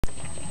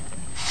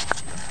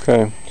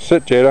Okay,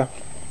 sit, Jada.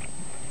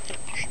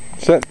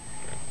 Sit.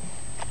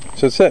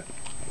 Sit, sit.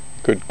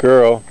 Good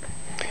girl.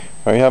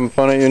 Are you having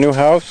fun at your new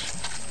house?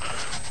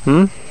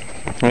 Hmm?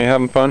 Are you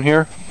having fun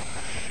here?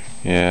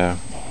 Yeah.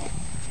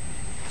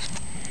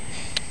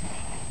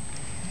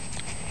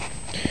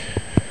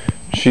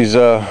 She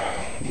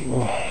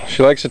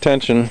likes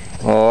attention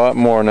a lot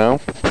more now.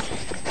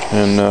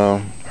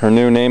 And her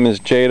new name is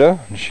Jada.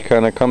 She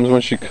kind of comes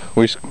when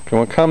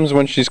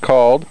she's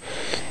called.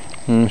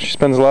 And she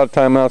spends a lot of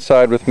time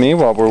outside with me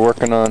while we're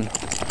working on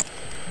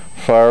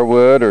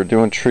firewood or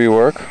doing tree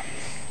work.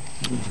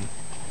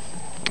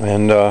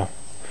 And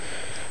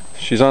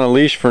she's on a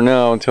leash for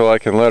now until I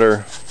can let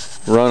her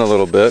run a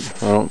little bit.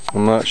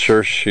 I'm not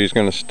sure she's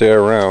going to stay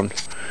around.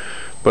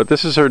 But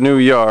this is her new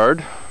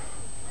yard.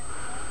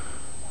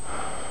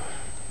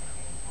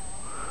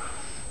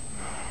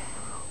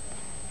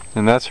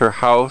 And that's her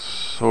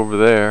house over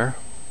there.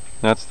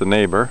 That's the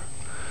neighbor.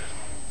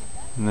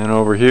 And then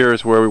over here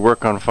is where we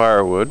work on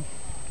firewood.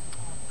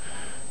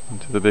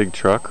 Into the big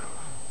truck.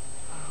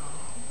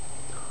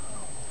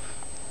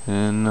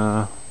 And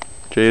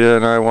Jada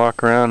and I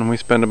walk around and we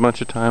spend a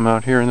bunch of time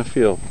out here in the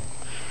field.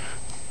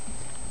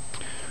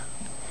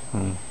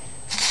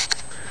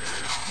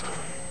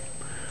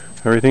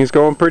 Everything's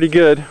going pretty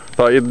good.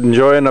 Thought you'd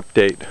enjoy an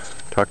update.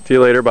 Talk to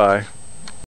you later. Bye.